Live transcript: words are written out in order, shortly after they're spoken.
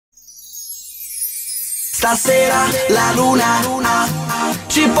Stasera la luna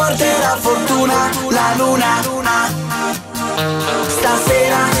ci porterà fortuna, la luna.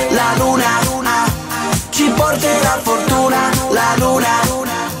 Stasera la luna ci porterà fortuna, la luna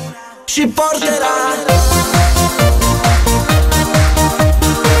ci porterà.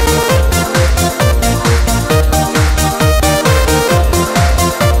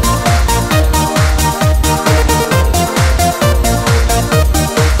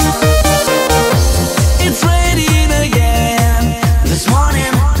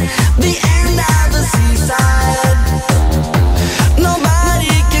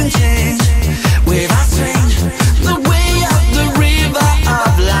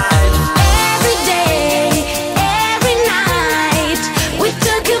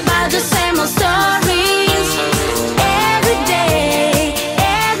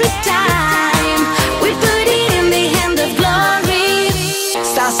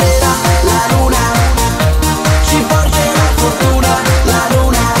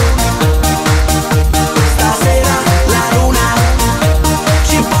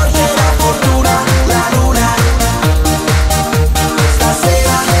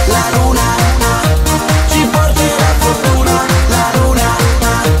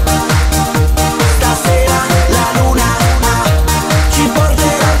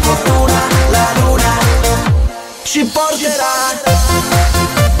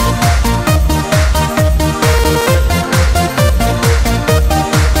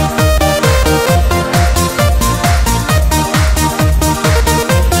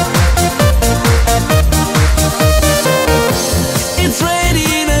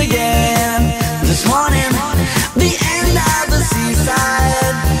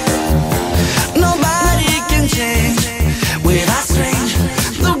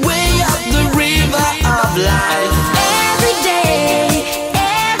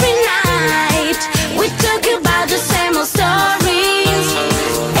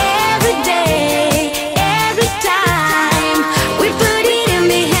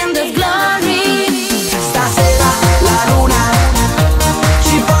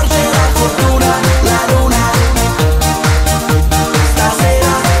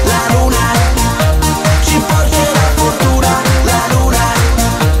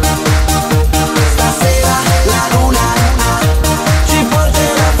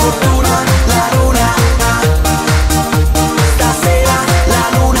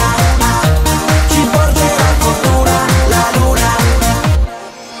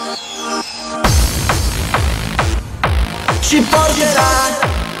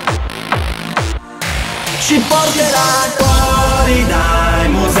 Fuori dai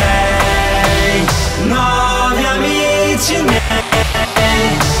musei, nuovi amici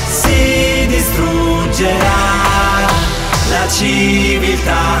miei, si distruggerà la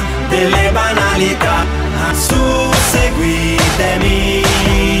civiltà delle banalità. Su, seguitemi,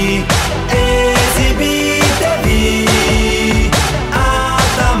 esibitevi,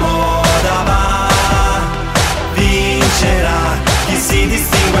 alta moda va, vincerà chi si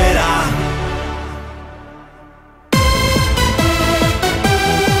distinguerà.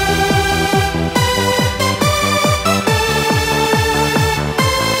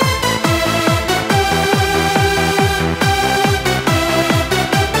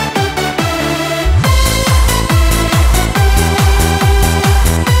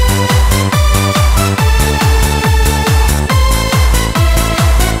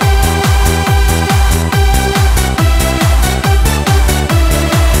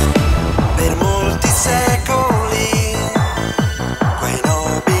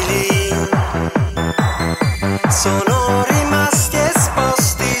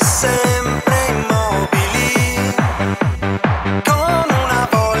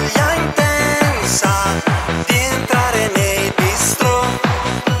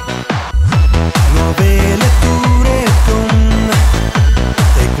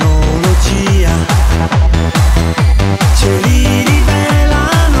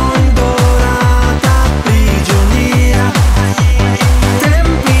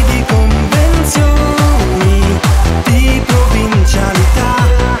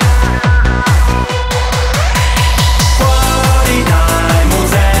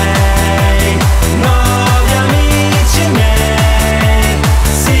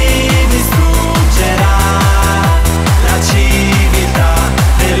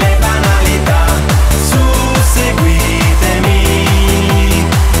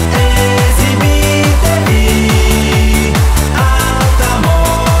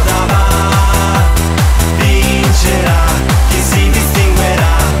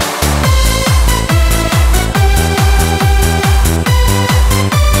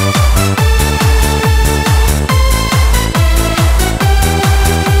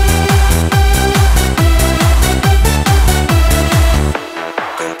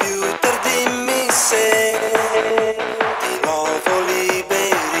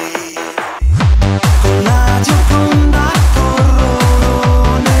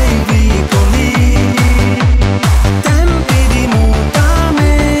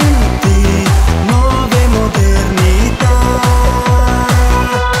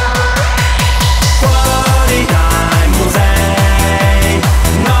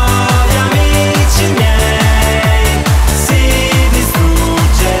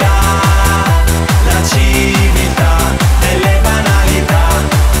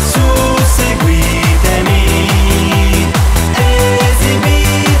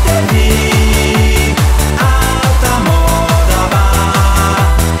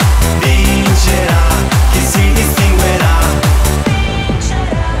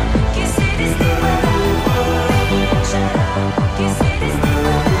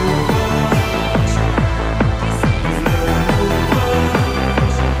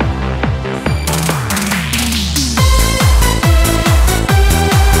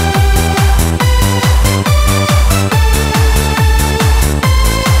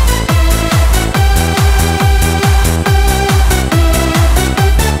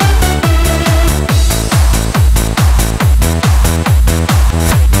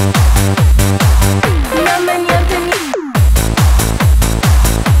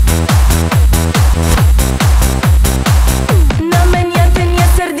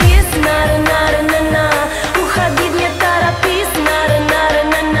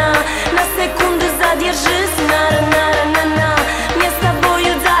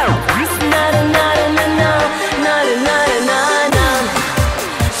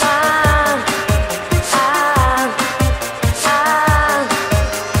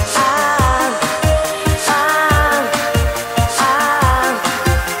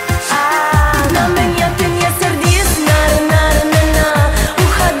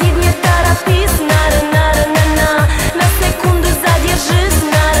 задержись,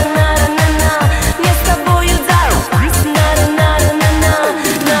 на-на-на-на-на. Мне с тобою зарубись, на-на-на-на-на,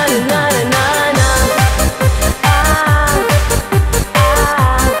 на-на-на-на-на.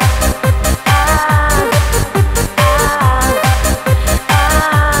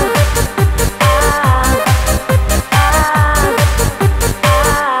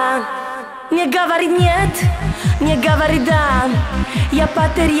 Не говори нет, не говори да. Я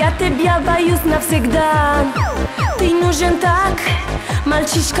потеряю тебя, боюсь навсегда. Ты нужен так,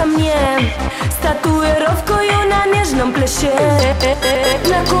 мальчишка мне, с татуировкою на нежном плече.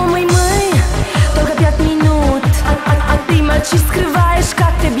 Знакомый мы, только 5 минут, а ты, мальчик, скрываешь,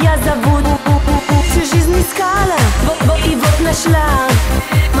 как тебя зовут. Всю жизнь искала, и вот нашла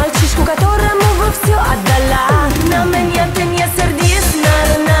мальчишку, которому вы все отдала. На меня ты не сердись,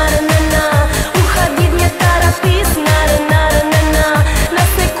 на-на-на-на-на. Уходи, не торопись, на-на-на-на-на. На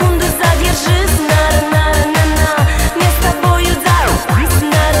секунду задержись, на-на-на-на-на. Мне с тобою зарубись,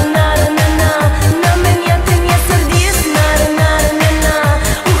 на-на-на-на-на. На меня ты не сердись, на-на-на-на-на.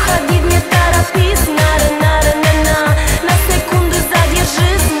 Уходи, не торопись, на-на-на-на-на. На секунду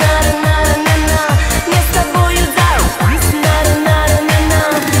задержись, на-на-на-на-на. Мне с тобою зарубись, на-на-на-на-на.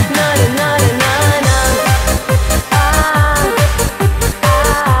 На-на-на-на-на.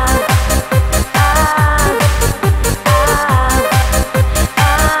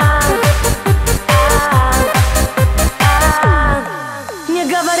 Не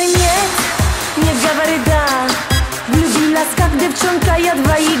говори нет, не говори да. Влюбилась, как девчонка, я в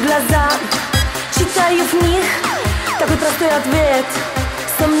твои глаза. Читаю в них такой простой ответ.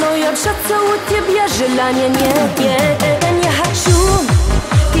 Со мной общаться у тебя желания нет. Я не хочу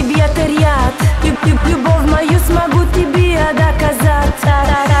тебя терять. Любовь мою смогу тебе доказать.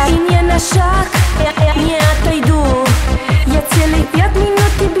 И не на шаг не отойду. Я целых 5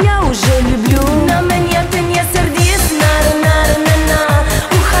 минут тебя уже люблю. На меня ты не сердись, на-на-на-на-на.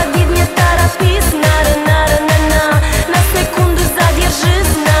 Уходи, не торопись, на-на-на-на-на. На секунду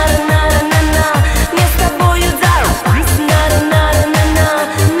задержись, на-на-на-на-на. Мне с тобою зарубись, на-на-на-на-на.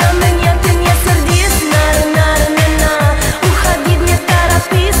 На меня ты не сердись, на-на-на-на-на. Уходи, не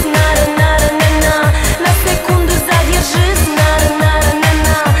торопись, на-на-на-на-на. На секунду задержись,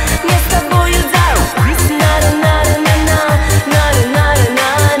 на-на-на-на-на. Мне с тобою зарубись, на-на-на-на-на. На-на-на-на-на.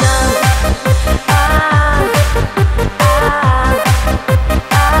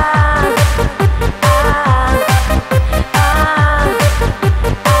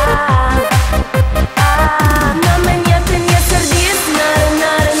 На меня ты не сердись,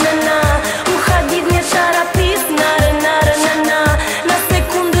 на-на-на-на-на. Уходи, не торопись, на-на-на-на-на. На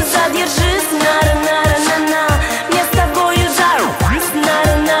секунду задержись, на-на-на-на-на. Мне с тобою зарубись,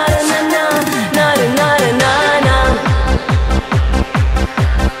 на-на-на-на-на. На-на-на-на-на.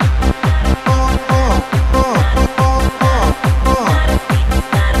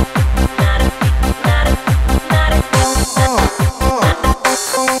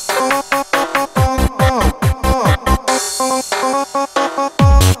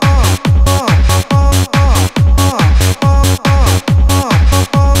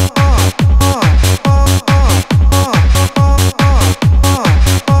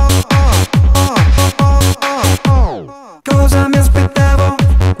 Cosa mi aspettavo?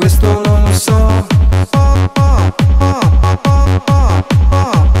 Questo non lo so.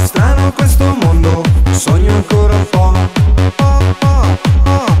 Strano questo mondo, sogno ancora un po'.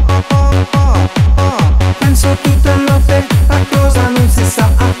 Penso tutta notte a cosa non si sa.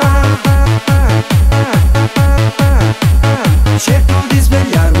 Cerco di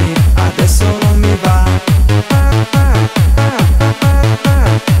svegliarmi, adesso non mi va.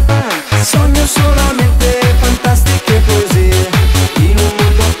 Sogno solamente fantastiche poesie, in un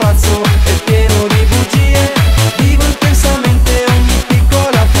mondo pazzo e pieno di bugie. Vivo intensamente ogni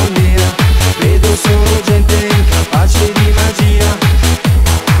piccola follia, vedo solo gente incapace di magia.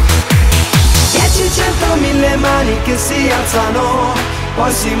 10, 100, 1000 mani che si alzano,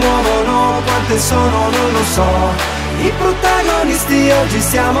 poi si muovono, quante sono non lo so. I protagonisti oggi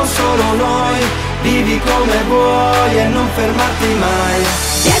siamo solo noi, vivi come vuoi e non fermarti mai.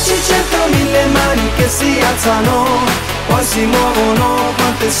 10, 100, 1000 mani che si alzano, poi si muovono,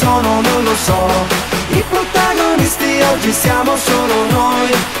 quante sono non lo so. I protagonisti oggi siamo solo noi,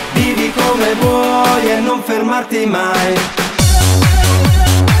 vivi come vuoi e non fermarti mai.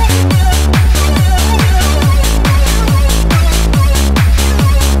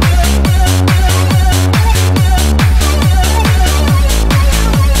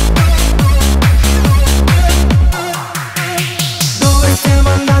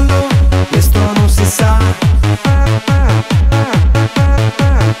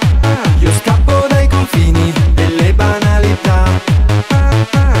 Io scappo dai confini delle banalità.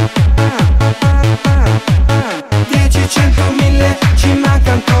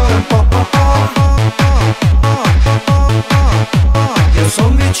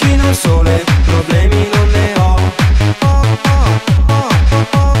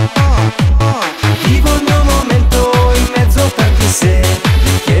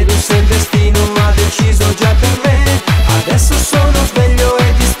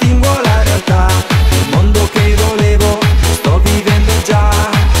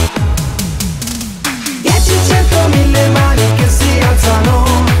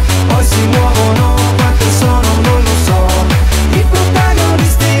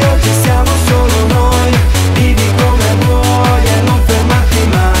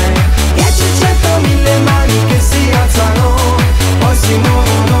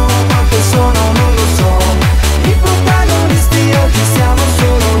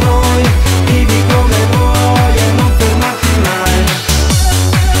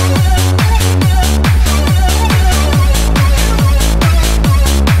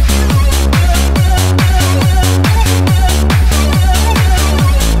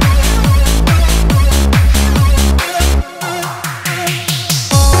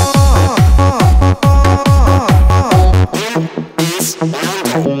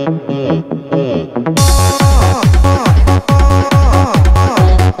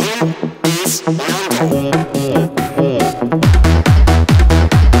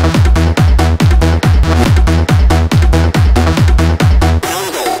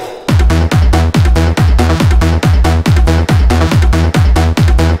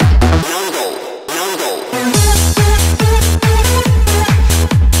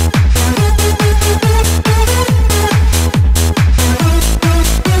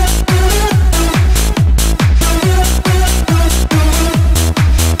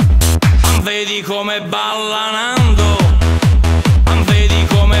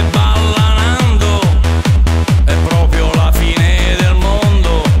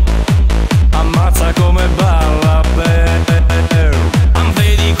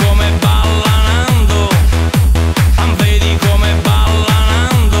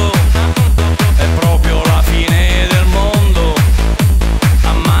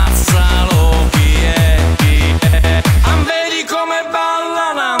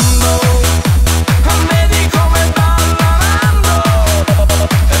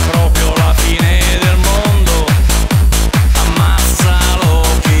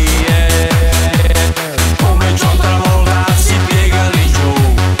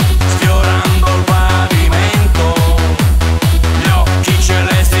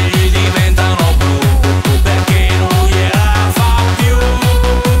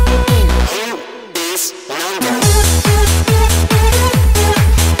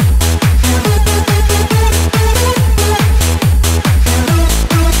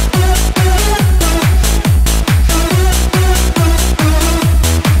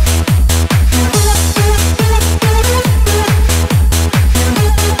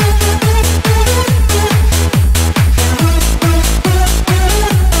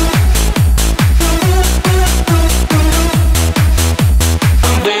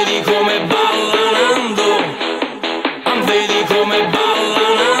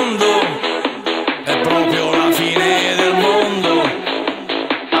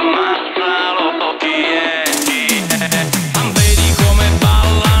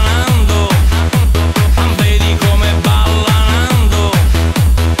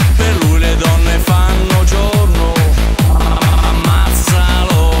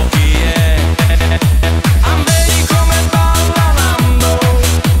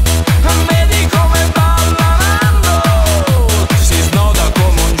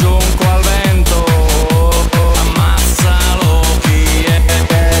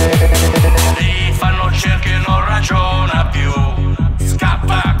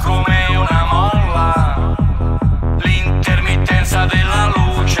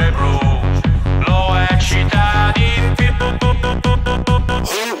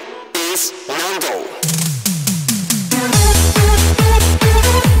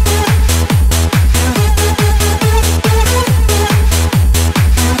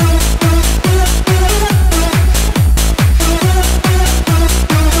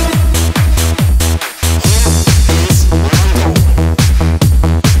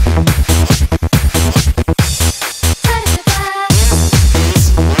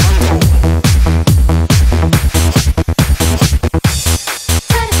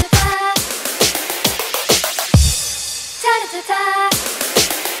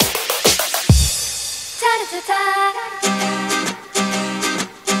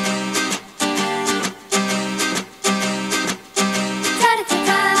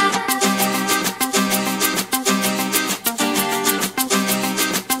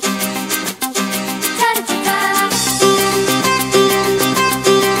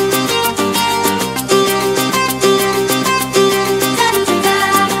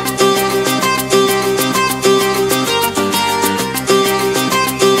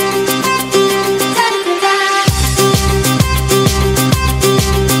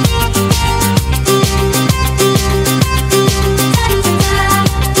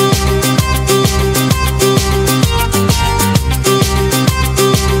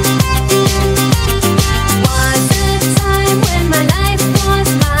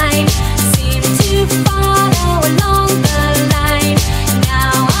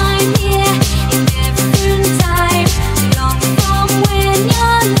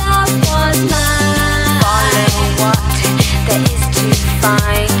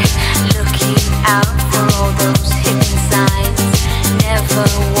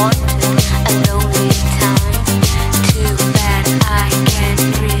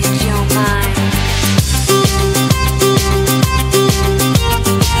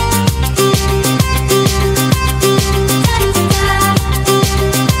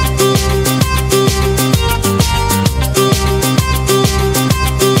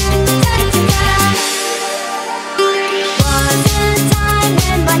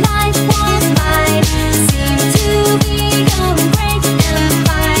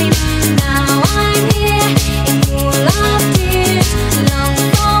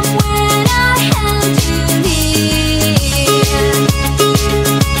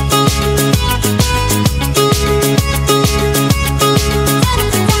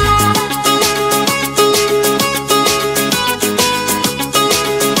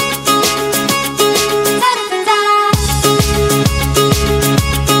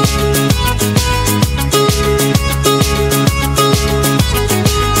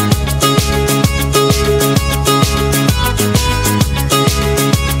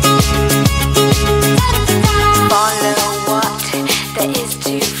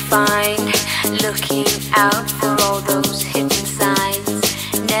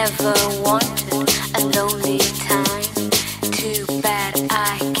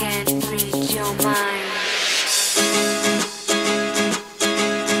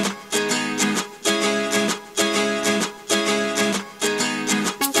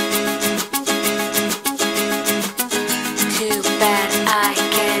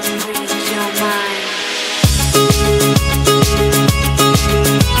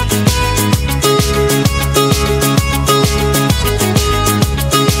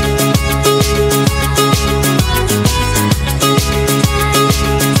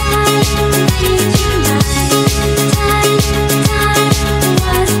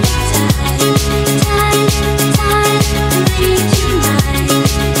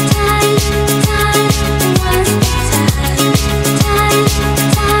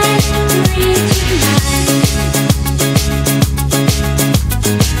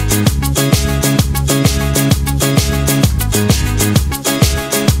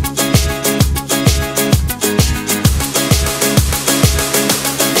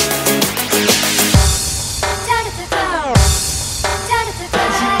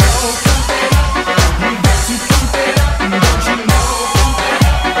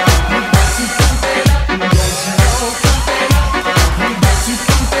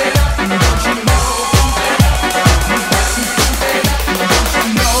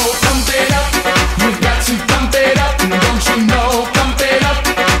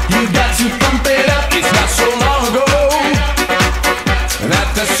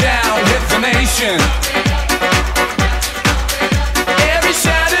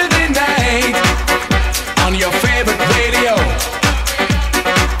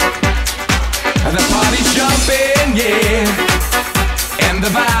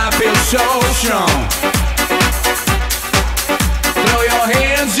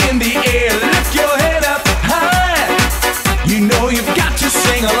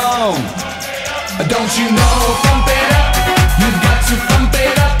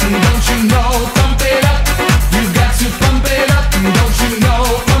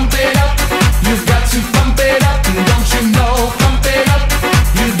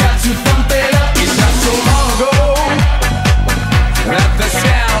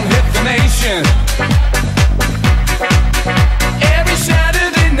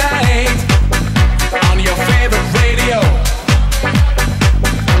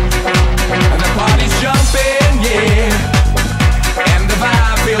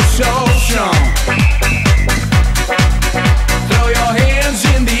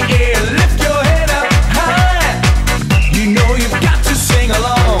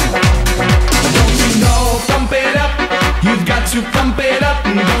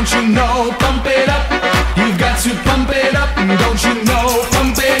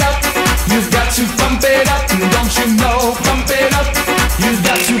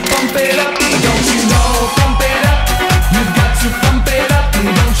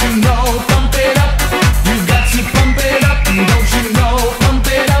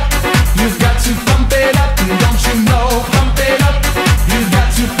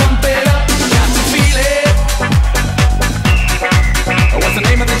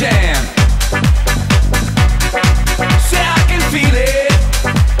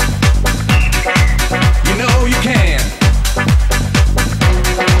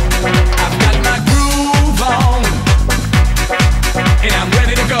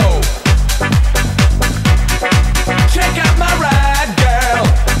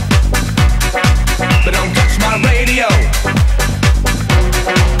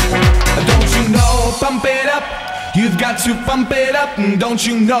 got to pump it up, don't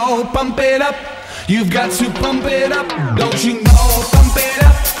you know? Pump it up. You've got to pump it up, don't you know? Pump it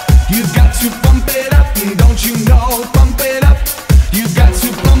up. You've got to pump it up, don't you know? Pump it up. You've got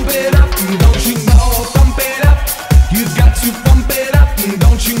to pump it up, don't you know? Pump it up. You've got to pump it up,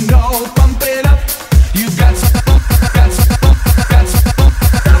 don't you know? Pump it up. You've got to pump, got to pump, got to pump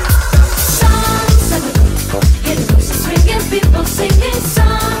it up. Songs of getting loose and swinging, people singing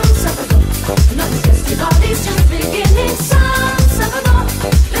songs of nothing festivities just beginning. Songs of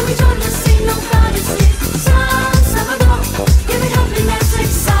let me join the scene, nobody sleep. Songs of give me happiness,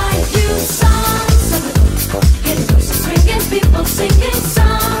 excite you. Songs of getting loose and swinging, people singing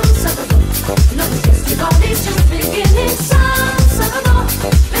songs of nothing festivities just beginning. Songs of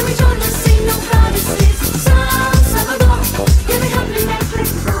let me join the scene, nobody sleep. Songs of give me happiness,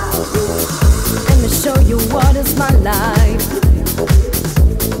 excite you. Let me show you what is my life.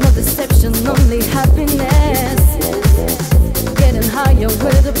 No deception, only happiness. Getting higher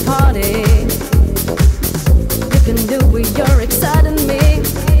with the party. You can do it, you're exciting me.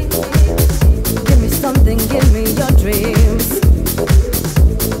 Give me something, give me your dreams.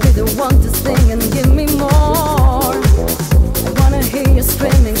 Be the one to sing and give me more. I wanna hear you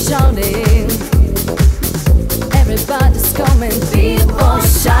screaming, shouting. Everybody's coming, people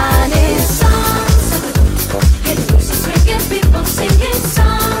shining. Songs of getting loose and swinging, people singing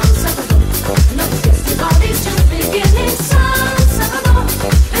songs of no festivities just beginning. Songs of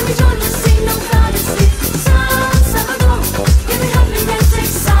let me join the scene, nobody sleep. Songs of give me happiness,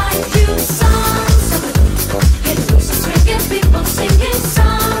 excite you. Songs of getting loose and swinging, people singing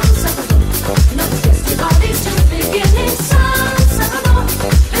songs of no festivities just beginning. Songs of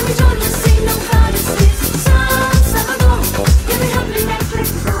let me join the scene, nobody sleep. Songs of give me happiness,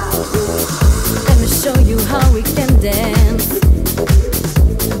 excite you. Let me show you how we can dance.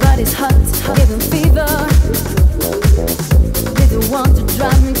 Body's hot, giving fever. Be the one to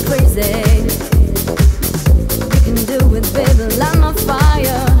drive me crazy. You can do it, baby, light my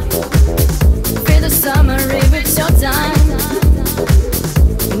fire. Feel the summer if it's your time.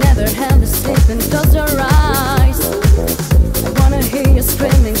 Never have to sleep and close your eyes. I wanna hear you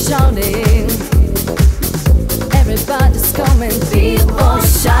screaming, shouting. Everybody's coming, people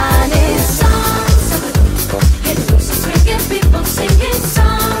shining. Songs of getting loose and swinging, people singing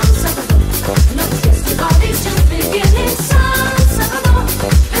songs of no festivities just beginning. Songs of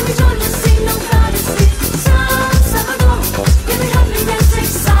let me join the scene, nobody sleep. Songs of give me happiness,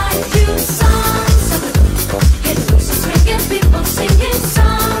 excite you. Songs of getting loose and swinging, people singing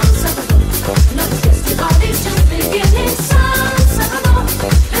songs of no festivities just beginning. Songs of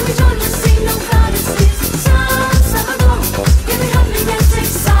let me join the scene, nobody sleep. Songs of give me happiness,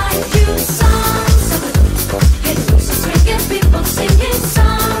 excite you. Songs of getting loose and swinging, people singing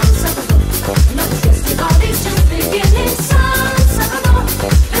songs of no festivities just beginning. Songs of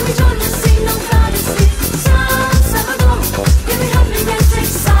let me join the scene, nobody sleep. Songs of give me happiness,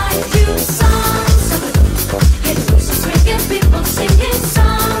 excite you. Songs of getting loose and swinging, people singing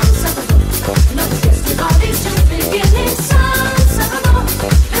songs of no festivities just beginning. Songs of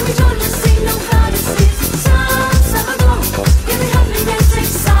let me join the scene, nobody sleep. Songs of give me happiness,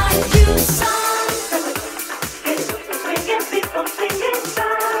 excite you. Songs of getting loose and swinging, people singing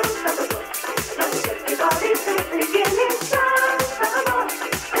songs of no festivities just beginning. Songs of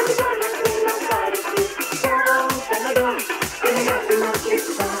let me join the scene, nobody sleep. Songs of give me happiness,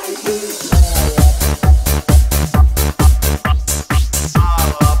 excite you.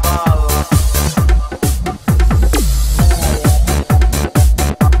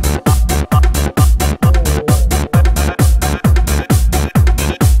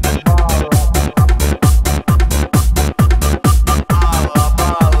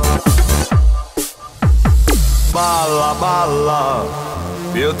 Balla, balla,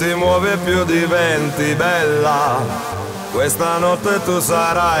 più ti muovi più diventi bella. Questa notte tu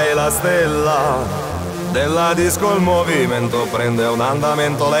sarai la stella della disco, il movimento prende un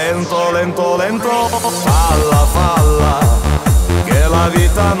andamento lento, lento, lento. Falla, falla, che la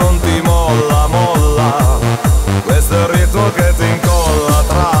vita non ti molla, molla. Questo è il ritmo che ti incolla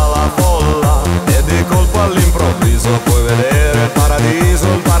tra la folla e di colpo all'improvviso puoi vedere il paradiso,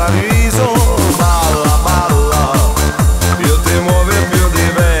 il paradiso. Balla, balla, più ti muovi più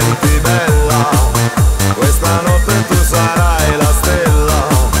diventi bella. Questa notte tu sarai la stella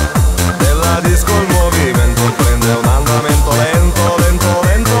della disco, il movimento prende un andamento lento, lento,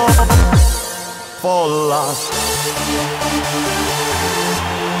 lento. Folla.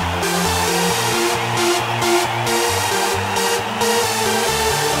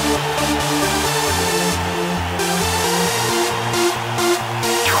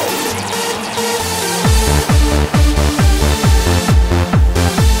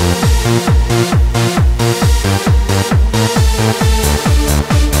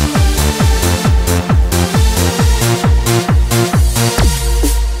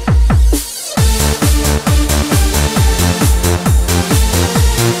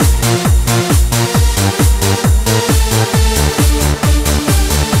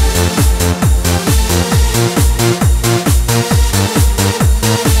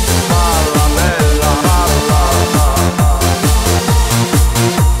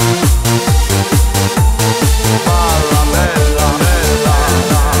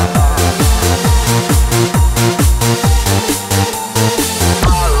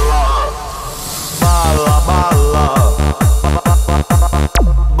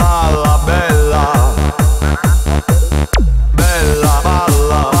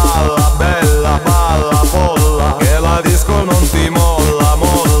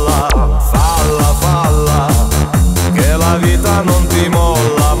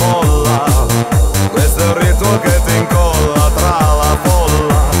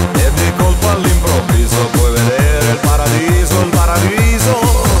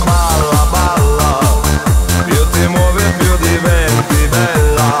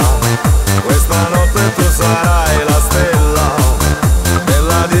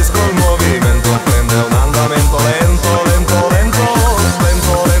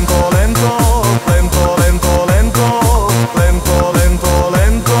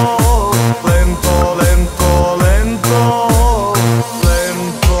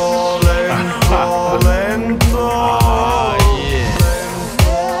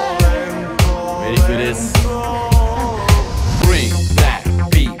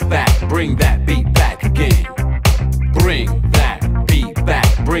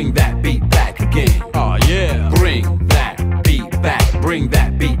 bring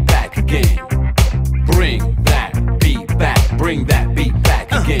that beat back again. Bring that beat back, bring that beat back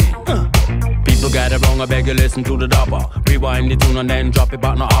again. People got it wrong, I beg you listen to the dopper. Rewind the tune and then drop it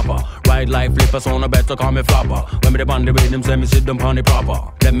back no upper. Ride life, flip us on a better call me flopper. When me the band the rhythm, say me sit them on the proper.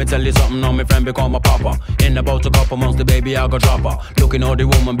 Let me tell you something, now my friend become a popper. In about a couple months, the baby I go drop her. Looking at the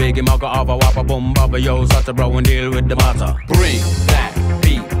woman, big him, I go have a whopper. Boom, baba, yo, such a bro and deal with the matter. Bring that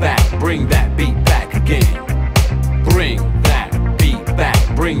beat back, bring that beat back again. Bring that beat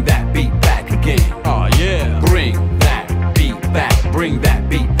back, bring that beat back again. Oh yeah. Bring that beat back, bring that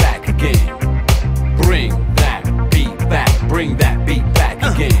beat back again. Bring that beat back, bring that beat back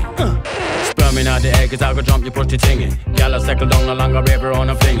again. Sperming out the egg, it's I go jump, you push the tingin'. Gal a cycle down no longer river on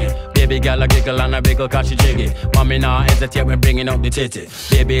a flingin'. Baby gal a giggle and a wiggle cause she jiggy. Mommy nah hesitate when bringing up the titty.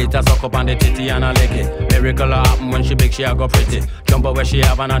 Baby it a suck up on the titty and a lick it. Miracle a happen when she big, she a go pretty. Jump up where she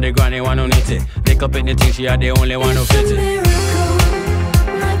have and the granny one who knit it. Lick up in the thing, she a the only one who fit it. It's a miracle,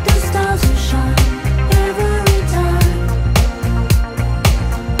 like the stars who shine every time.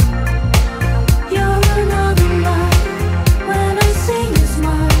 You're another light. When I see you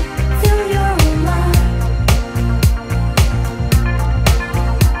smile, feel you're alive.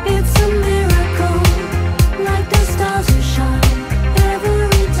 It's a miracle, like the stars who shine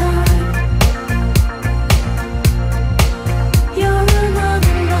every time. You're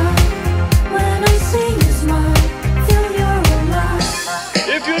another light. When I see you smile, feel you're alive.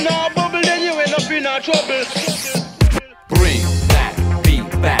 If you're not bubble, then you end up in our trouble. Bring that beat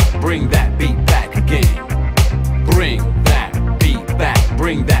back, bring that beat back again. Bring that beat back,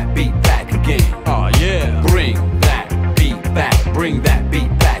 bring that beat back again. Oh yeah. Bring that beat back, bring that beat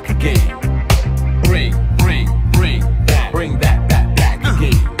back again. Bring that back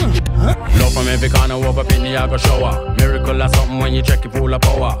again. Love from every corner, over penny I go show her. Miracle or something when you check it full of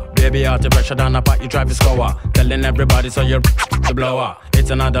power. Baby out the pressure down the pot, you drive it slower. Telling everybody so you're the blower. It's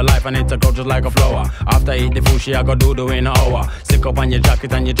another life and it's a go just like a flower. After eat the food, she I go do in an hour. Sick up on your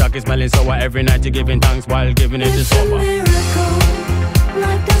jacket and your jacket smelling sour. Every night you giving thanks while giving it to It's a sober. miracle,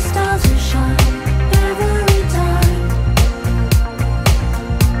 like the stars who shine every time.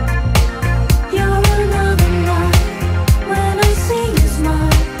 You're another light. When I see you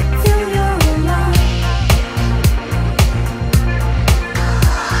smile, feel you're alive.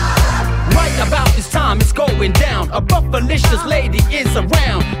 Right about this time it's going down. A buffalicious lady is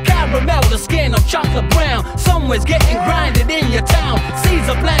around. Caramel the skin of chocolate brown. Somewhere's getting grinded in your town.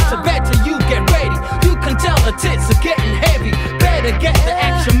 Caesar blanks are better, you get ready. You can tell the tits are getting heavy. Better get the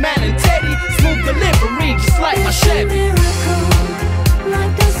action man and Teddy. Smooth delivery just like my It's a Chevy. miracle,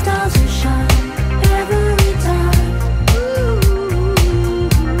 like the stars who shine every time.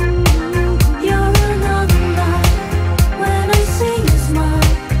 You're another light. When I see you smile,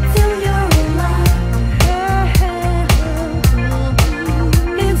 feel you're alive.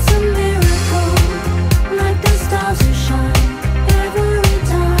 It's a miracle, like the stars who shine every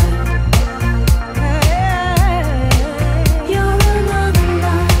time. You're another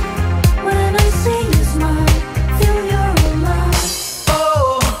light. When I see you smile, feel you're alive.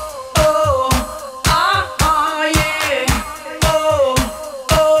 Oh,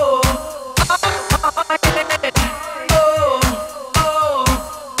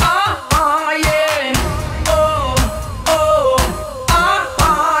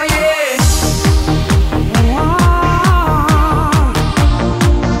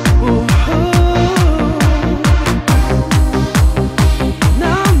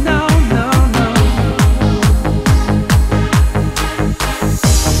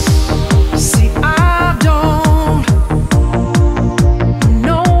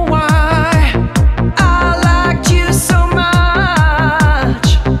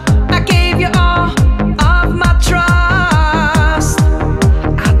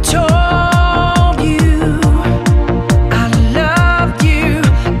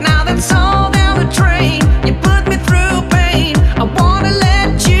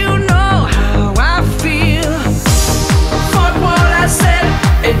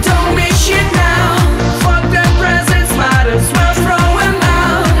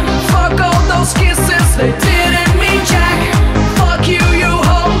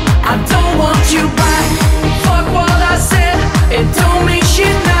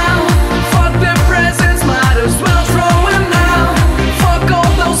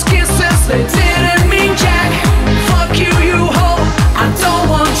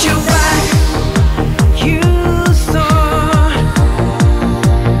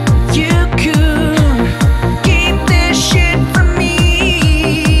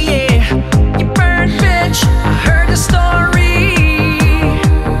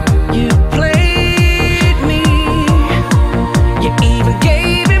 even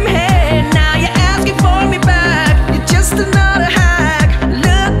gave him head. Now you're asking for me back. You're just another hack.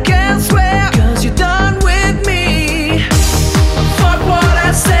 Look elsewhere, 'cause you're done with me. Fuck what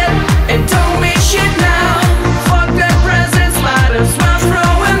I said, it don't mean shit now. Fuck their presents, might as well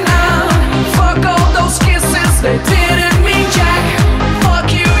throw them out. Fuck all those kisses, they didn't mean jack. Fuck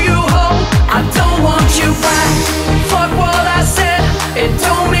you, you hoe, I don't want you back. Fuck what I said, it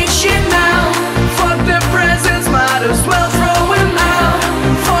don't mean shit now. Fuck their presents, might as well throw them out.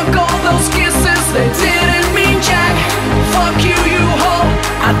 Fuck all those kisses, they didn't mean jack. Fuck you, you hoe,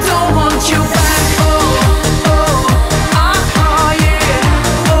 I don't want you back.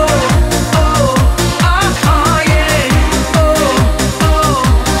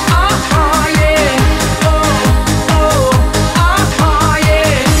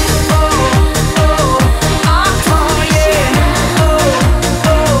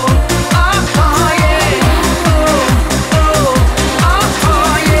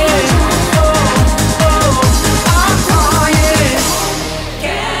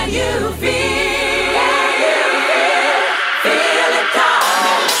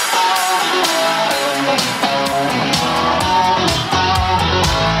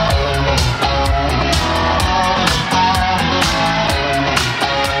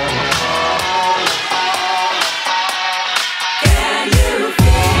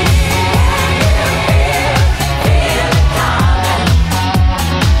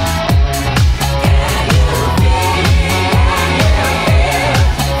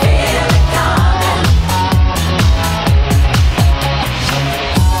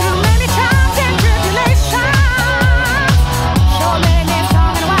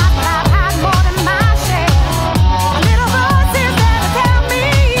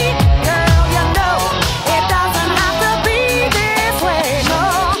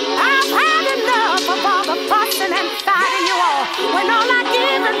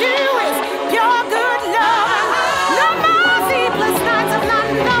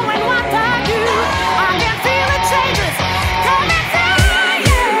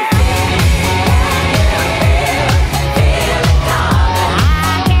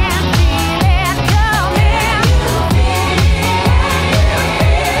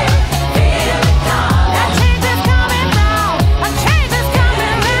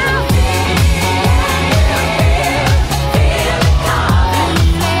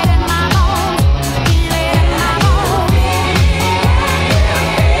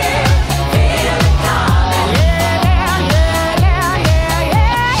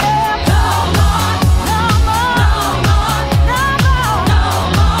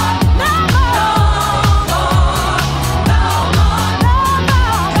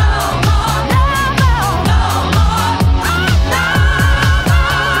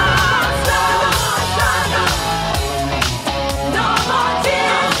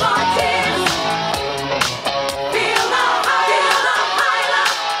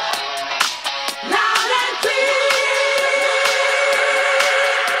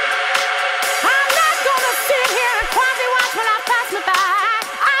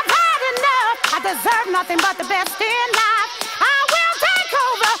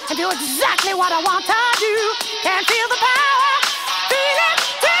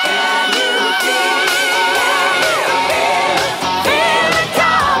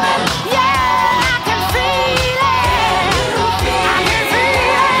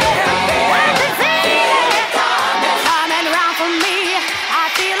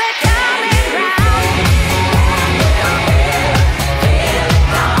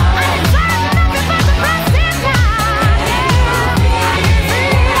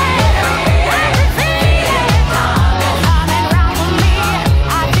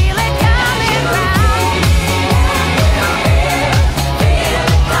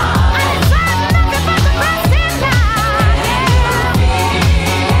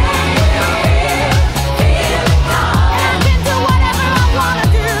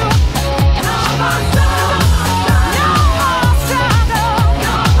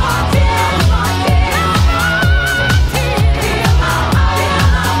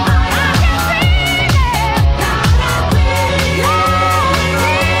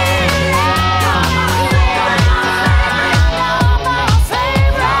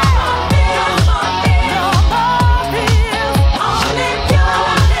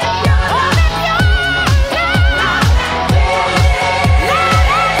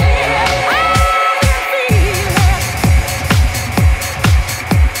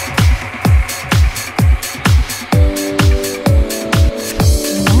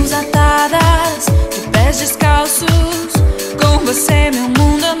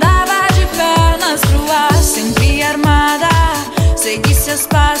 seus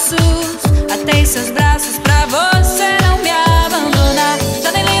passos, atei seus braços pra você não me abandonar.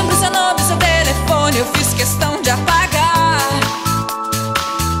 Já nem lembro seu nome, seu telefone, eu fiz questão de apagar.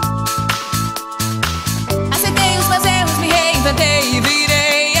 Aceitei os meus erros, me reinventei e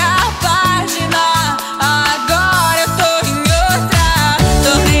virei a página. Agora eu tô em outra.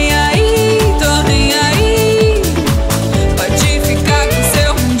 Tô nem aí, tô nem aí. Pode ficar com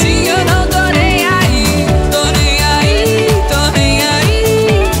seu mundinho, eu não tô nem aí. Tô nem aí, tô nem aí.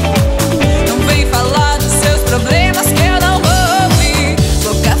 Não vem falar dos seus problemas que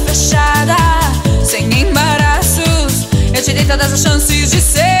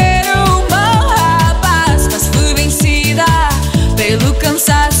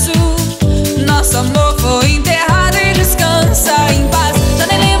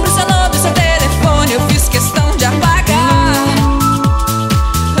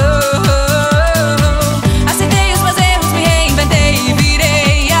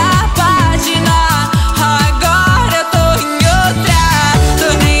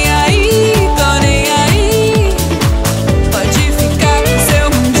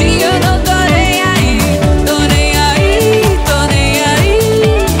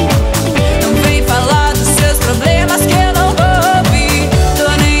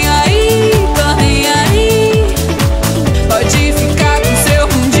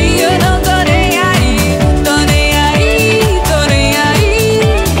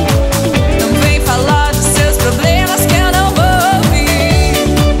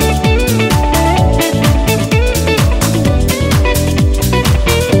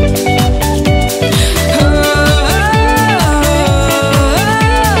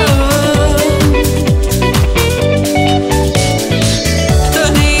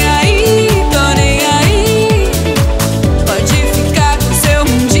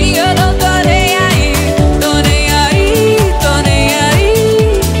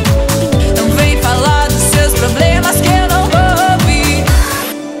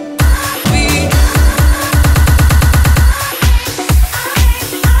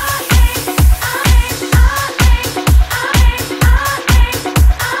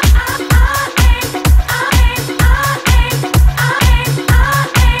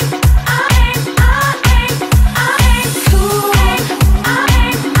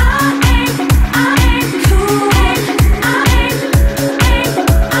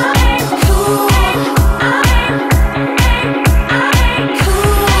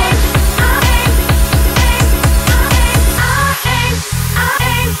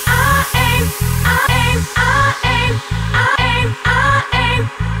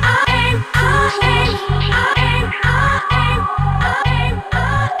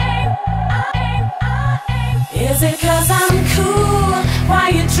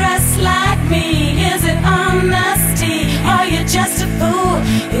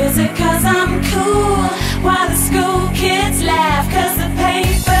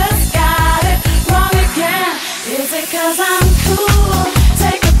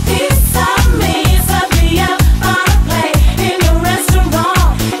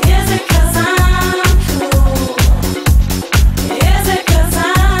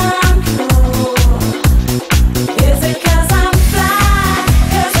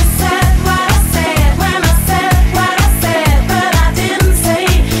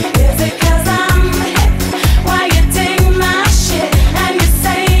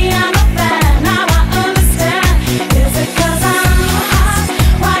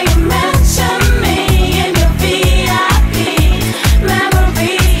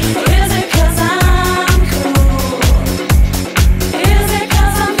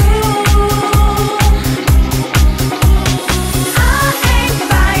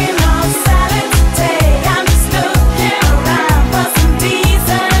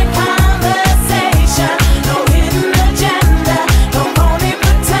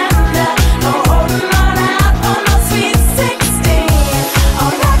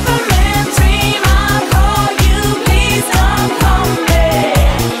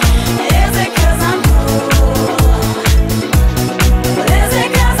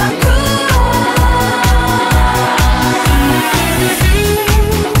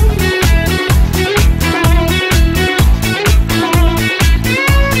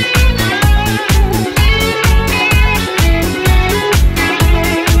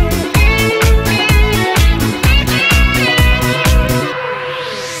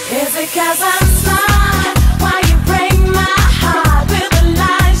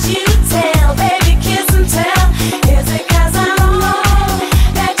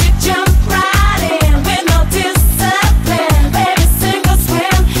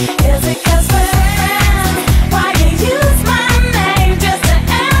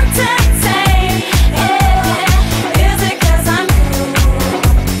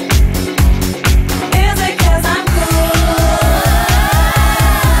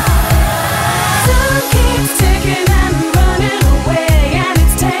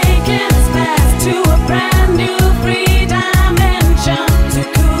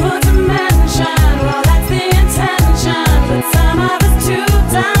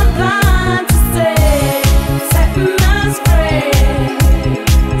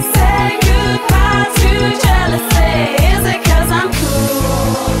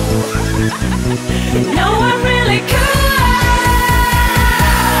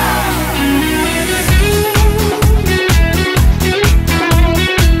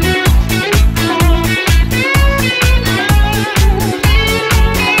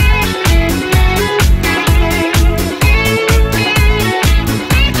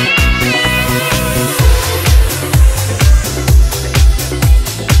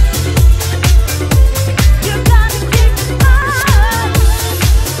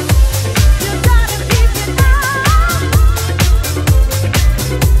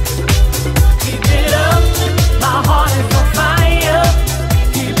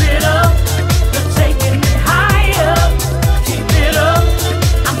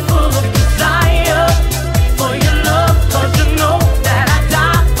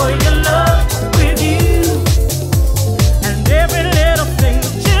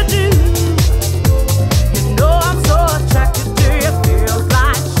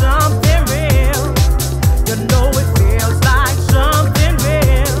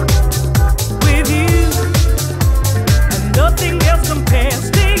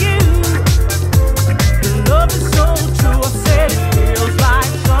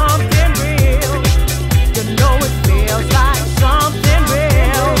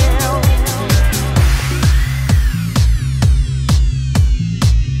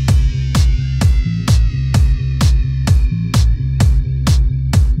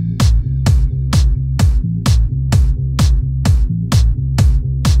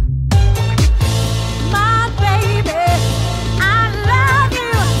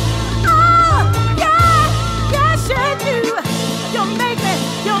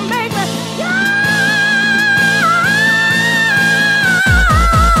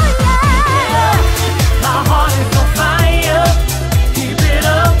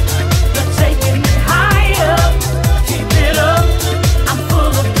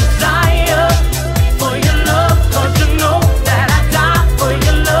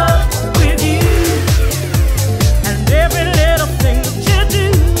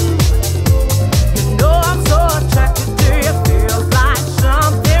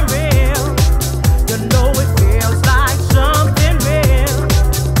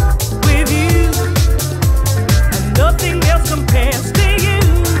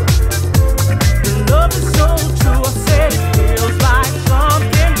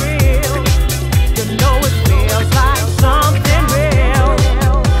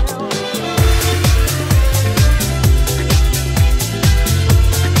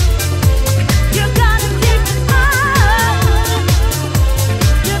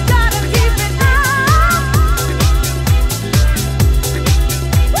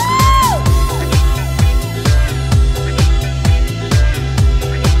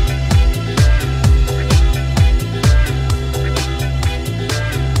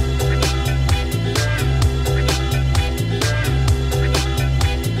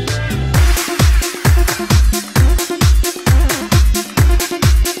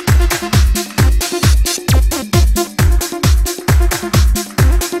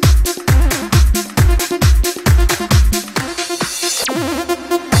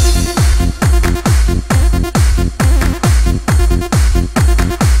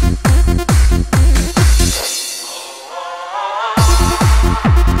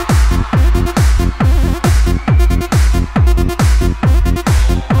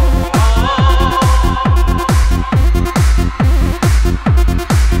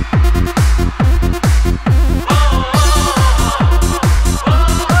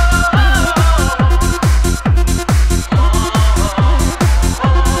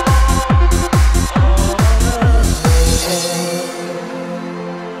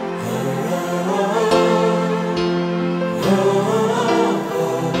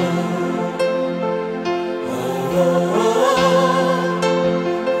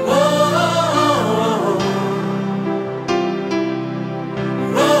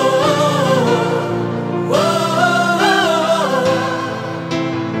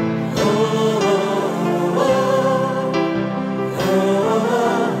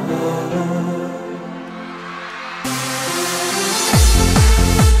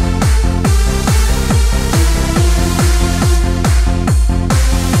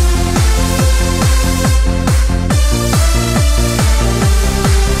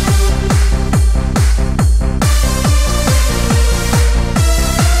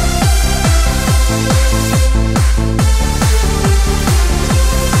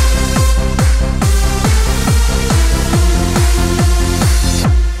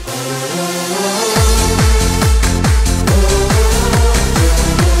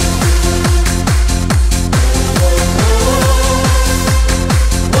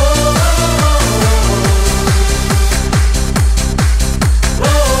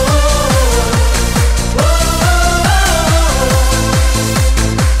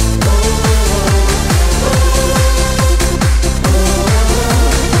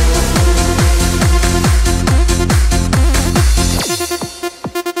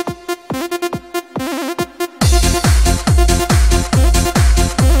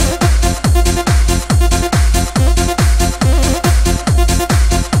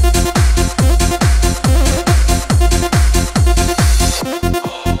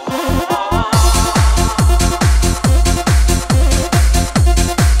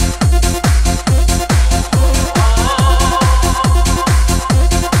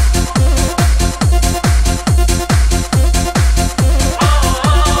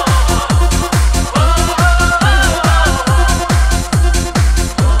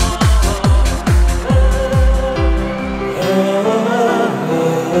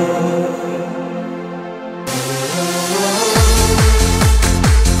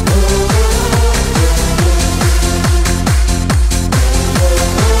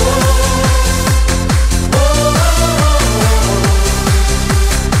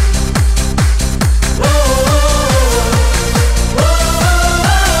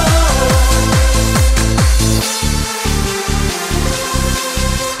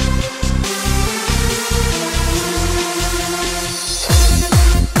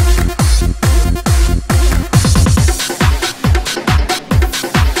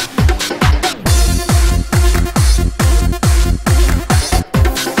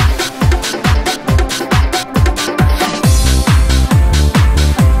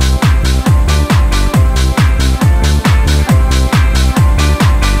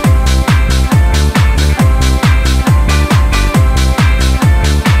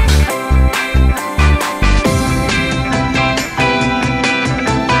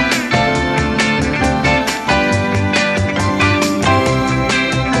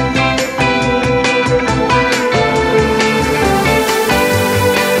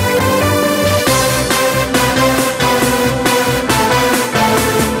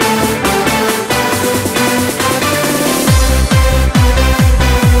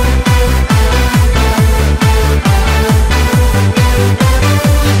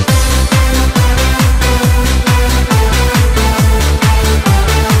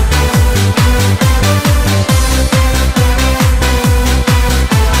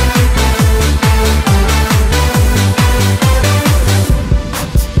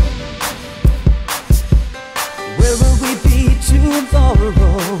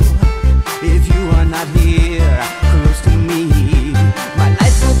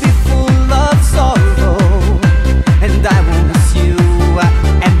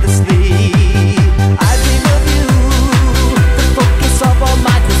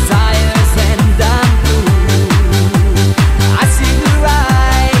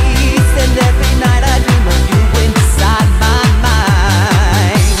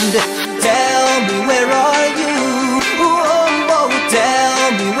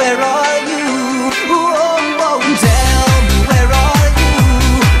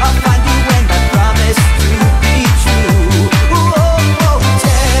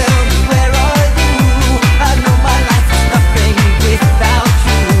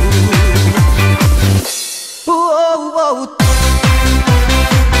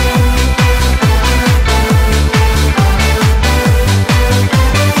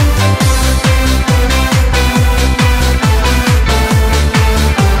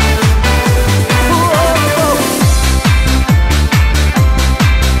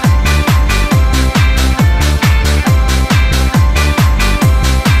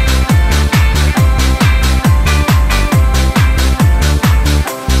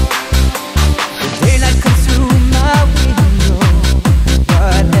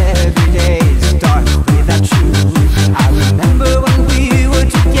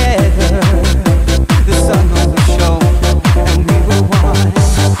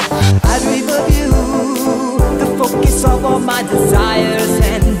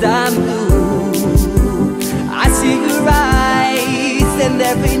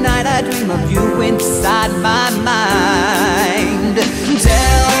And every night I dream of you inside my mind.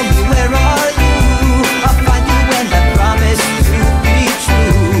 Tell me, where are you? I'll find you when I promise to be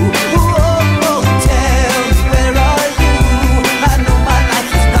true. Oh, tell me, where are you? I know my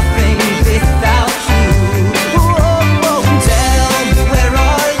life is nothing without you. Oh, tell me, where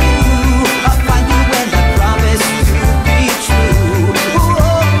are you? I'll find you when I promise to be true.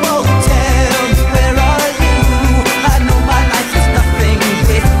 Oh, tell me, where are you? I know my life is nothing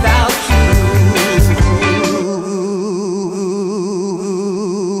without you.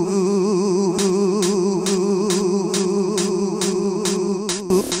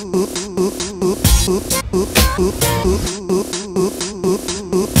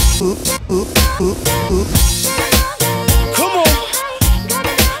 Come on,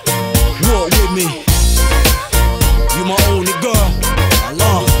 walk with me. You my only girl.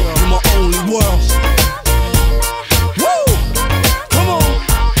 You my only world. Woo! Come on,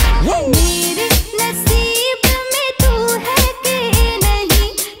 woo! मेरे नसीब में तू है कि नहीं,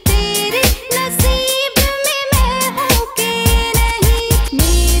 तेरे नसीब में मैं हूँ कि नहीं।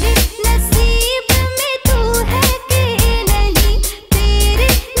 मेरे नसीब में तू है कि नहीं, तेरे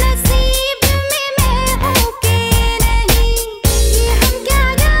नसीब में मैं हूँ कि नहीं। ये हम क्या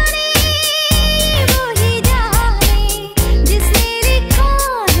जाने, वो ही जाने, जिसने लिखा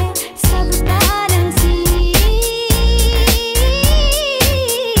है सबका नसीब।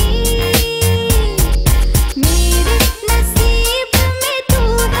 मेरे नसीब में तू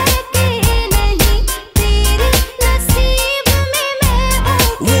है कि नहीं, तेरे नसीब में मैं हूँ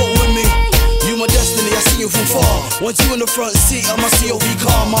कि Walk with me, नहीं। you my destiny, I see you from far. Want you in the front seat of my COV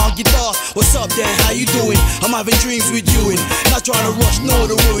car, my guitar. What's up there, how you doing? I'm having dreams with you and not trying to rush, nor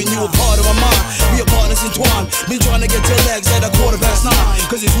to ruin. You a part of my mind, we are partners entwined. Been trying to get your legs at 9:15,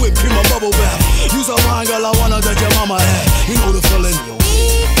 cause it's whipped cream and bubble bath. You so fine, girl, I wanna touch your mama head. You know the feeling.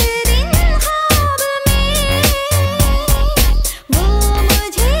 एक दिन ख्वाब में वो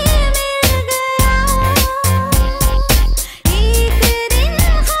मुझे मिल गया। एक दिन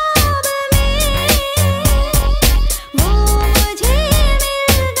ख्वाब में वो मुझे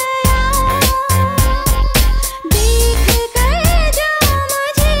मिल गया। देख कर जो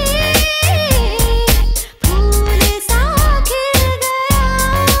मुझे फूल सा खिल गया।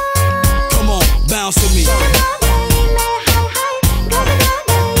 Come on, bounce with me. Sharma गई मैं हाय हाय, घबरा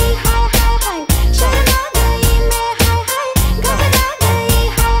गई हाय हाय हाय। शर्मा गई मैं हाय हाय, घबरा गई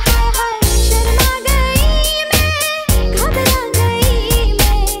हाय हाय हाय। शर्मा गई मैं, घबरा गई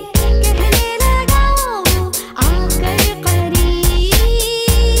मैं, कहने लगा वो आकर करीब।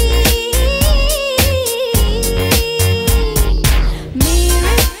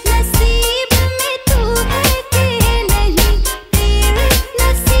 मेरे नसीब में तू है कि नहीं, तेरे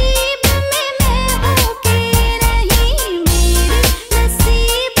नसीब में मैं हूँ कि नहीं। मेरे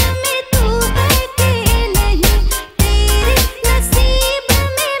नसीब में तू है कि नहीं, तेरे नसीब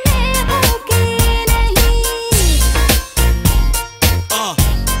में मैं हूँ कि नहीं।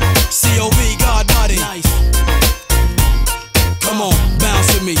 COV, God body. Come on,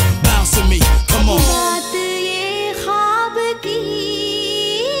 bounce with me, come on. बात ये ख्वाब की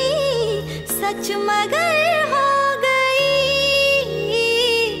सच मगर हो गई।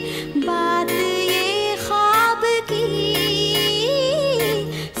 बात ये ख्वाब की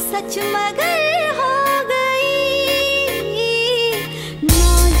सच मगर हो गई।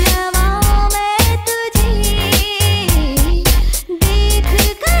 नौजवान मैं तुझे देख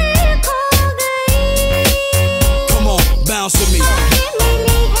कर खो गई। Come on, bounce with me. आँखें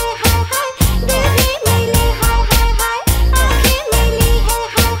मिली है हाय हाय, दिल भी मिले हाय हाय हाय। आँखें मिली है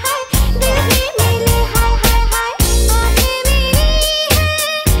हाय हाय, दिल भी मिले हाय हाय हाय। आँखें मिली है,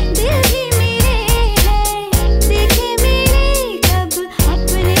 दिल भी मिले हैं, देखे मेरे कब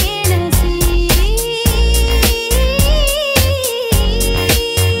अपने नसीब।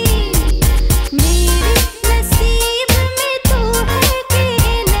 मेरे नसीब में तू है कि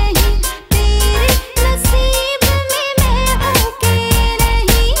नहीं, तेरे नसीब में मैं हूँ कि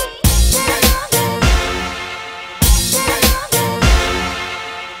नहीं।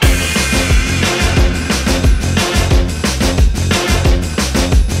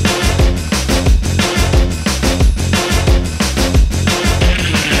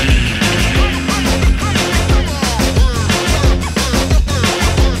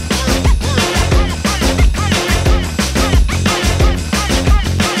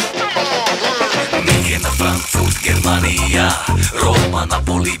 Vienna, Frankfurt, Germania, Roma,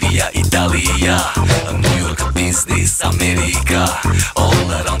 Napoli, via Italia, New York, business, America, all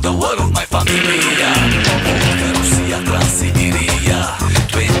around the world, my familia. Vodka, Russia, Transsiberia,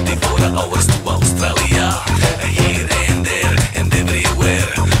 24 hours to Australia, here and there and everywhere.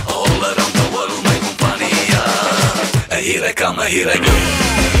 come, here I go.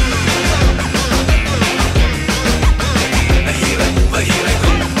 Here I move, here I go.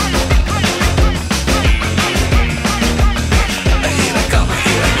 Here I come,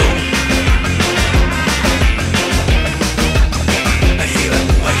 here I go. Here I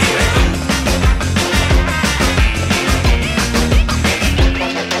move, here I go.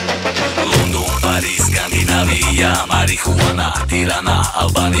 London, Paris, Scandinavia, marijuana, Tirana,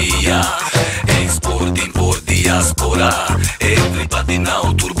 Albania. Export, import, diaspora. Everybody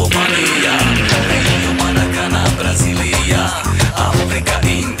now, turbomania. Rio, Maracana, Brasilia. Africa,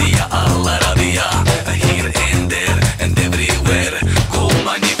 India, Arabia. Here and there and everywhere. Go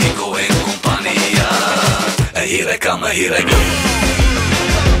magnifico en compañía. Here I come, here I go.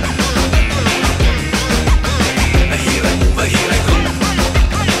 Here I move, here I go.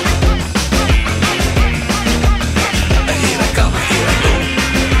 Here I come, here I go.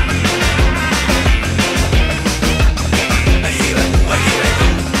 Here I move, here I go.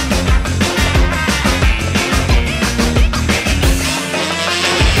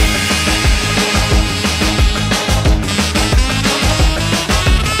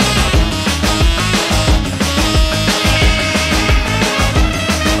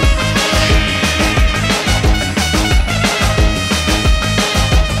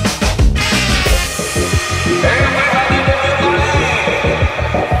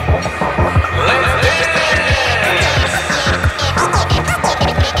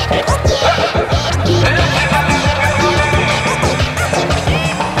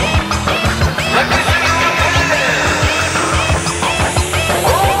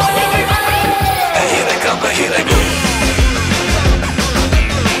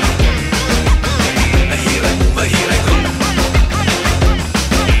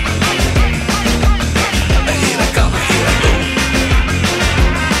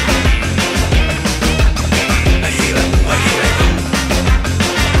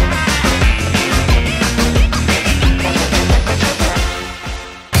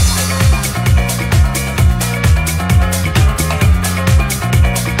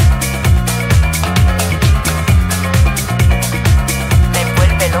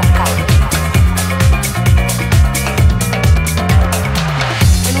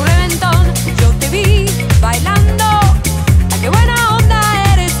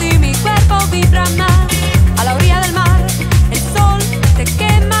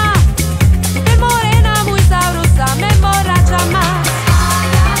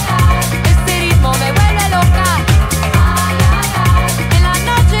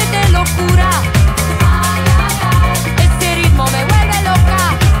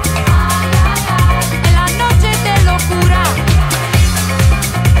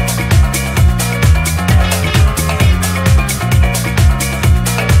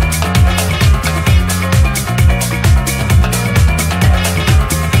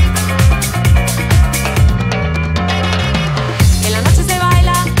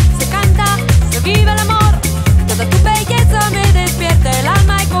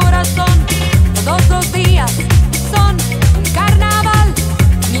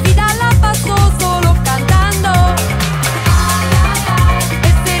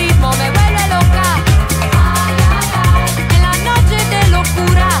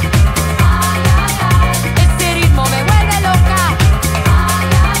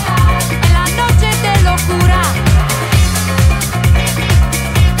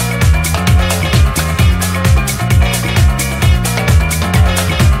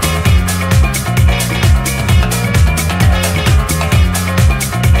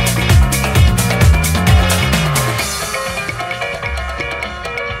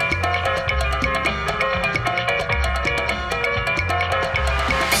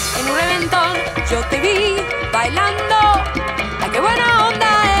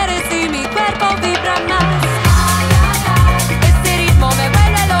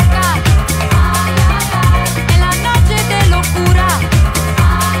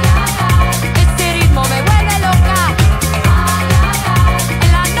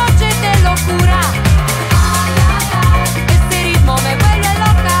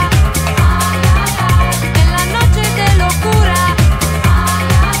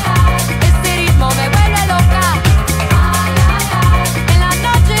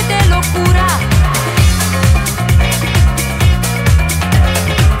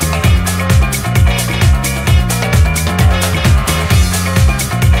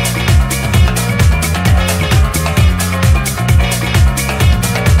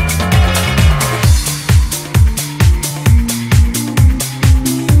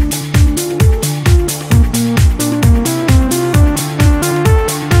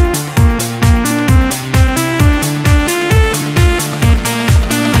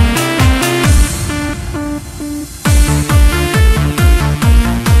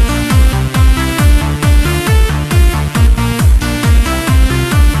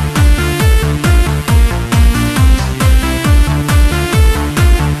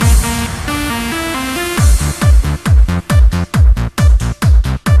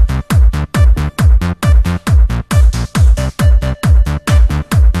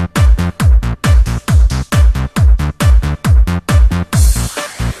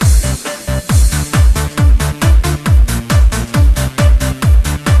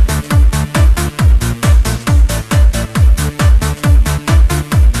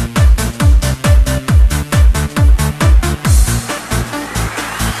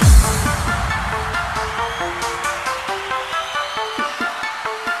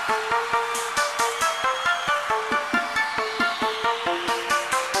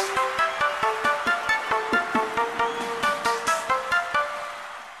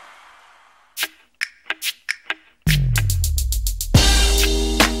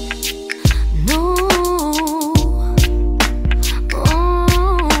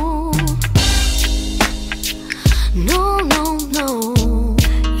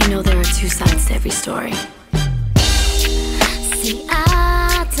 story. See,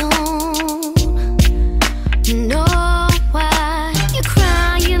 I don't know why you're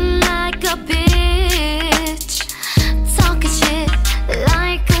crying like a bitch, talking shit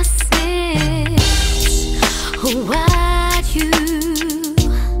like a snitch. Why'd you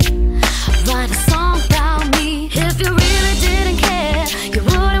write a song about me? If you really didn't care, you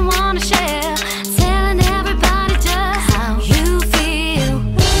wouldn't wanna share, telling everybody just how you feel.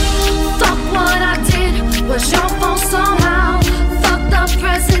 Fuck what I did, was your fault somehow. Fuck the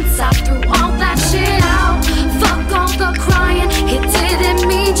presents, I threw all that shit out. Fuck all the crying, it didn't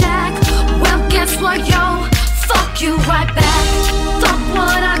mean jack. Well, guess what, yo? Fuck you right back. Fuck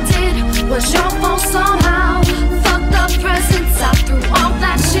what I did, was your fault somehow. Fuck the presents, I threw all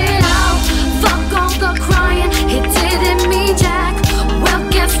that shit out. Fuck all the crying, it didn't mean jack. Well,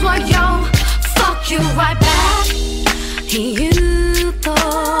 guess what, yo? Fuck you right back. You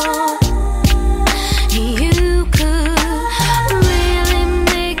thought you could really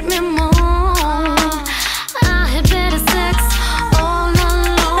make me mourn. I had better sex all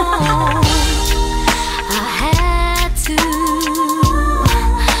alone. I had to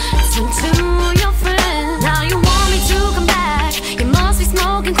turn to your friend. Now you want me to come back. You must be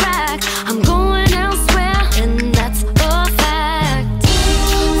smoking crack. I'm going elsewhere, and that's a fact.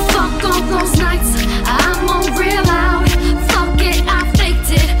 Fuck all those nights I'm on real loud. Fuck it, I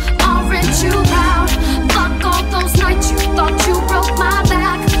faked it, aren't you proud? Fuck all those nights you thought you broke my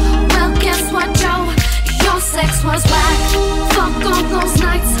back. Well, guess what, Joe? Your sex was whack. Fuck all those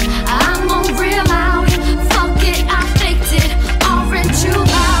nights I'm on real loud. Fuck it, I faked it, aren't you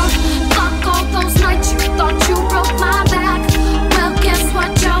proud? Fuck all those nights you thought you broke my back. Well, guess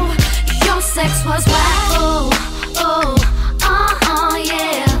what, Joe? Your sex was whack. Oh, oh,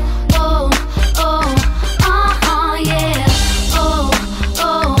 yeah. Oh, oh, yeah. Oh,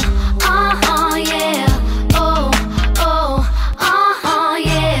 oh, yeah. Oh, oh,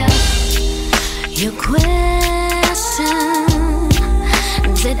 yeah. Your question,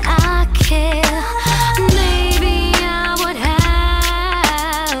 did I care? Maybe I would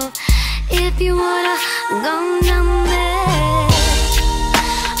have if you would've gone down there.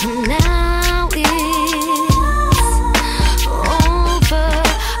 Now it's over,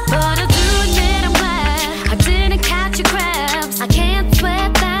 but I do admit I'm glad I didn't catch your crabs. I can't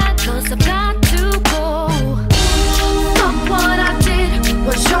sweat that, 'cause I've got to go. Fuck what I did,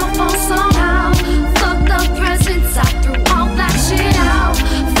 was your fault somehow. Fuck the presents, I threw all that shit out.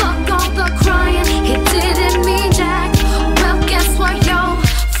 Fuck all the crying, it didn't mean jack. Well, guess what, yo?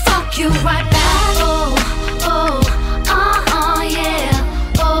 Fuck you right back. Oh, oh, yeah.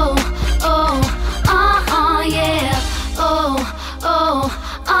 Oh, oh, yeah. Oh, oh,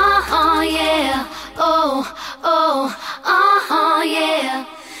 yeah. Oh, yeah.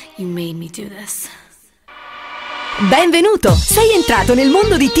 You made me do this. Benvenuto! Sei entrato nel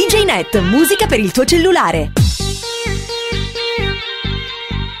mondo di TJNet, musica per il tuo cellulare.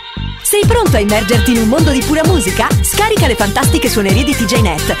 Sei pronto a immergerti in un mondo di pura musica? Scarica le fantastiche suonerie di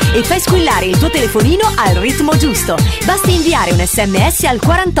TJNet e fai squillare il tuo telefonino al ritmo giusto. Basti inviare un SMS al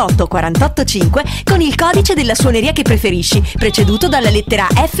 48 48 5 con il codice della suoneria che preferisci, preceduto dalla lettera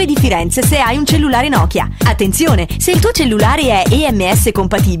F di Firenze se hai un cellulare Nokia. Attenzione, se il tuo cellulare è EMS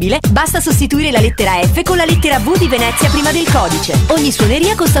compatibile, basta sostituire la lettera F con la lettera V di Venezia prima del codice. Ogni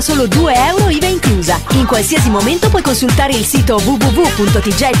suoneria costa solo €2 IVA inclusa. In qualsiasi momento puoi consultare il sito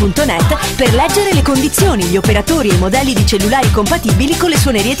www.tj.net per leggere le condizioni, gli operatori e i modelli di cellulari compatibili con le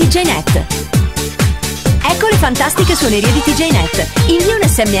suonerie TJNet. Ecco le fantastiche suonerie di TJNet. Invia un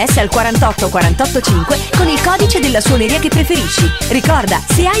SMS al 48 48 5 con il codice della suoneria che preferisci. Ricorda,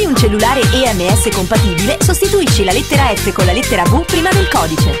 se hai un cellulare EMS compatibile, sostituisci la lettera F con la lettera V prima del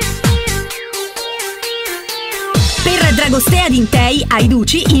codice. Per Dragostea Dintei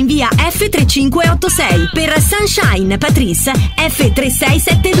Haiducii invia F3586. Per Sunshine Patrice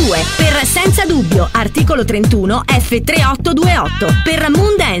F3672. Per Senza Dubbio Articolo 31 F3828. Per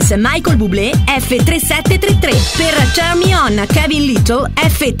Moondance Michael Bublé F3733. Per Charm Me On Kevin Little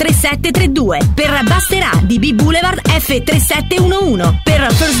F3732. Per Basterà di B Boulevard F3711.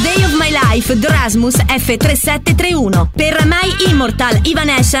 Per First Day of My Life Dorasmus F3731. Per My Immortal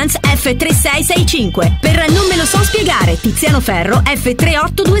Evanescence F3665. Per Non me lo so spiegare Tiziano Ferro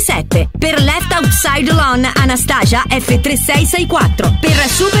F3827. Per Left Outside Alone Anastasia F3664. Per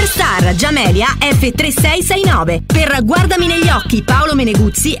Superstar Giamelia F3669. Per Guardami negli occhi Paolo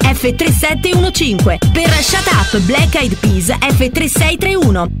Meneguzzi F3715. Per Shut Up Black Eyed Peas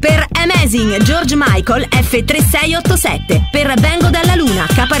F3631. Per Amazing George Michael F3687. Per Vengo dalla Luna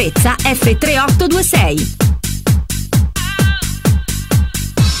Caparezza F3826.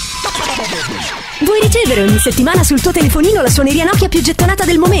 Vuoi ricevere ogni settimana sul tuo telefonino la suoneria Nokia più gettonata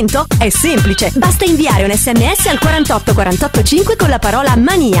del momento? È semplice, basta inviare un SMS al 48 48 5 con la parola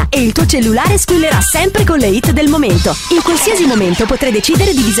Mania e il tuo cellulare squillerà sempre con le hit del momento. In qualsiasi momento potrai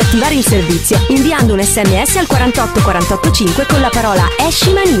decidere di disattivare il servizio inviando un SMS al 48 48 5 con la parola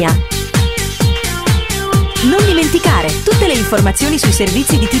Esci Mania. Non dimenticare, tutte le informazioni sui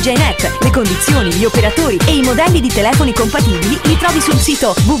servizi di TJNet, le condizioni, gli operatori e i modelli di telefoni compatibili li trovi sul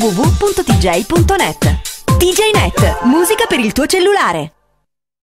sito www.tj.net. TJNet, musica per il tuo cellulare.